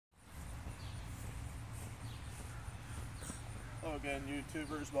Hello again,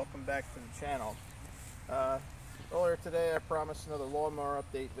 YouTubers. Welcome back to the channel. Earlier today I promised another lawnmower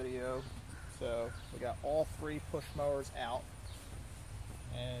update video. So we got all three push mowers out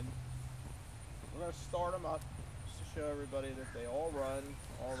and we're going to start them up just to show everybody that they all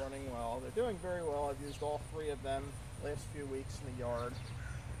running well. They're doing very well. I've used all three of them last few weeks in the yard.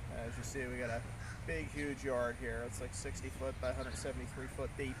 As you see, we got a big huge yard here. It's like 60 foot by 173 foot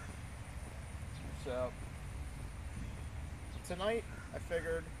deep. So tonight I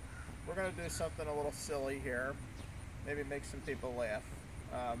figured we're going to do something a little silly here, maybe make some people laugh.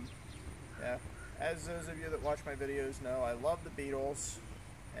 Yeah, as those of you that watch my videos know, I love the Beatles,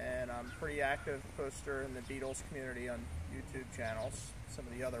 and I'm a pretty active poster in the Beatles community on YouTube channels, some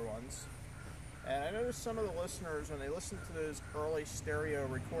of the other ones. And I noticed some of the listeners, when they listen to those early stereo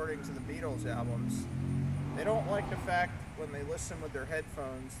recordings of the Beatles albums, they don't like the fact when they listen with their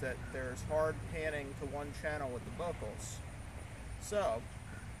headphones that there's hard panning to one channel with the vocals. So,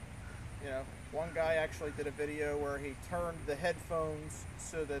 you know, one guy actually did a video where he turned the headphones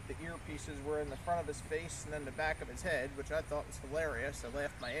so that the earpieces were in the front of his face and then the back of his head, which I thought was hilarious. I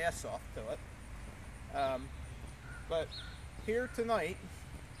laughed my ass off to it. But here tonight,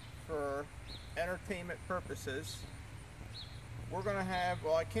 for entertainment purposes, we're going to have,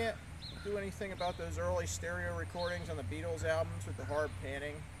 well, I can't do anything about those early stereo recordings on the Beatles albums with the hard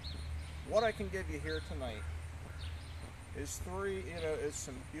panning. What I can give you here tonight is is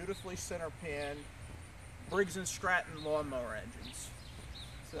some beautifully center panned Briggs and Stratton lawnmower engines.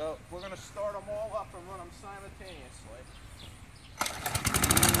 So we're going to start them all up and run them simultaneously.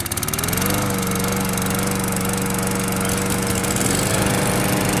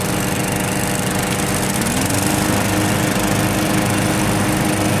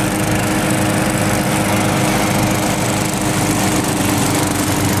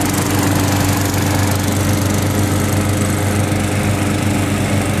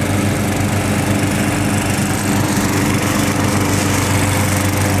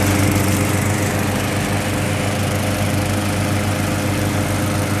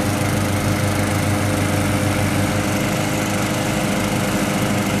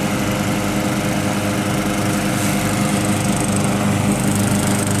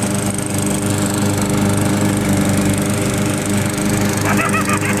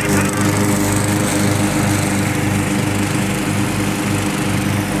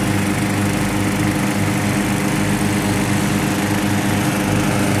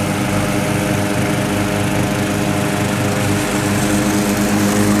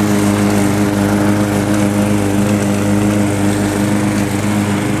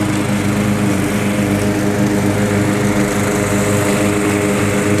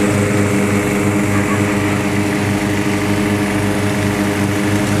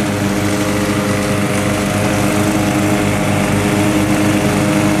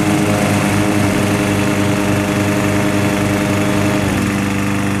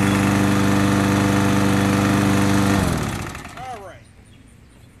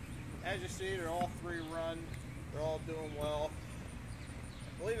 They're all doing well.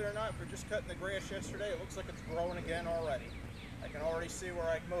 Believe it or not, for just cutting the grass yesterday, it looks like it's growing again already. I can already see where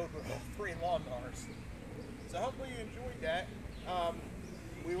I mowed with all three lawnmowers. So hopefully you enjoyed that.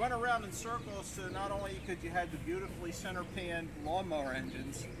 We went around in circles, so not only could you have the beautifully center panned lawnmower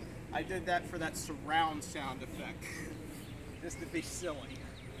engines, I did that for that surround sound effect, just to be silly.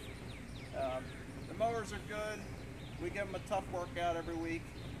 The mowers are good. We give them a tough workout every week.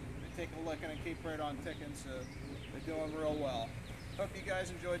 They take a licking and keep right on ticking, so they're doing real well. Hope you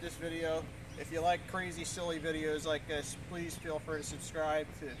guys enjoyed this video. If you like crazy, silly videos like this, please feel free to subscribe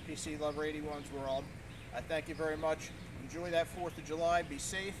to PC Lover 81's World. I thank you very much. Enjoy that 4th of July. Be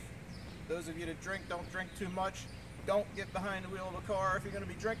safe. Those of you that drink, don't drink too much. Don't get behind the wheel of a car if you're going to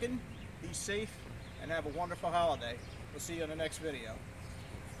be drinking. Be safe and have a wonderful holiday. We'll see you in the next video.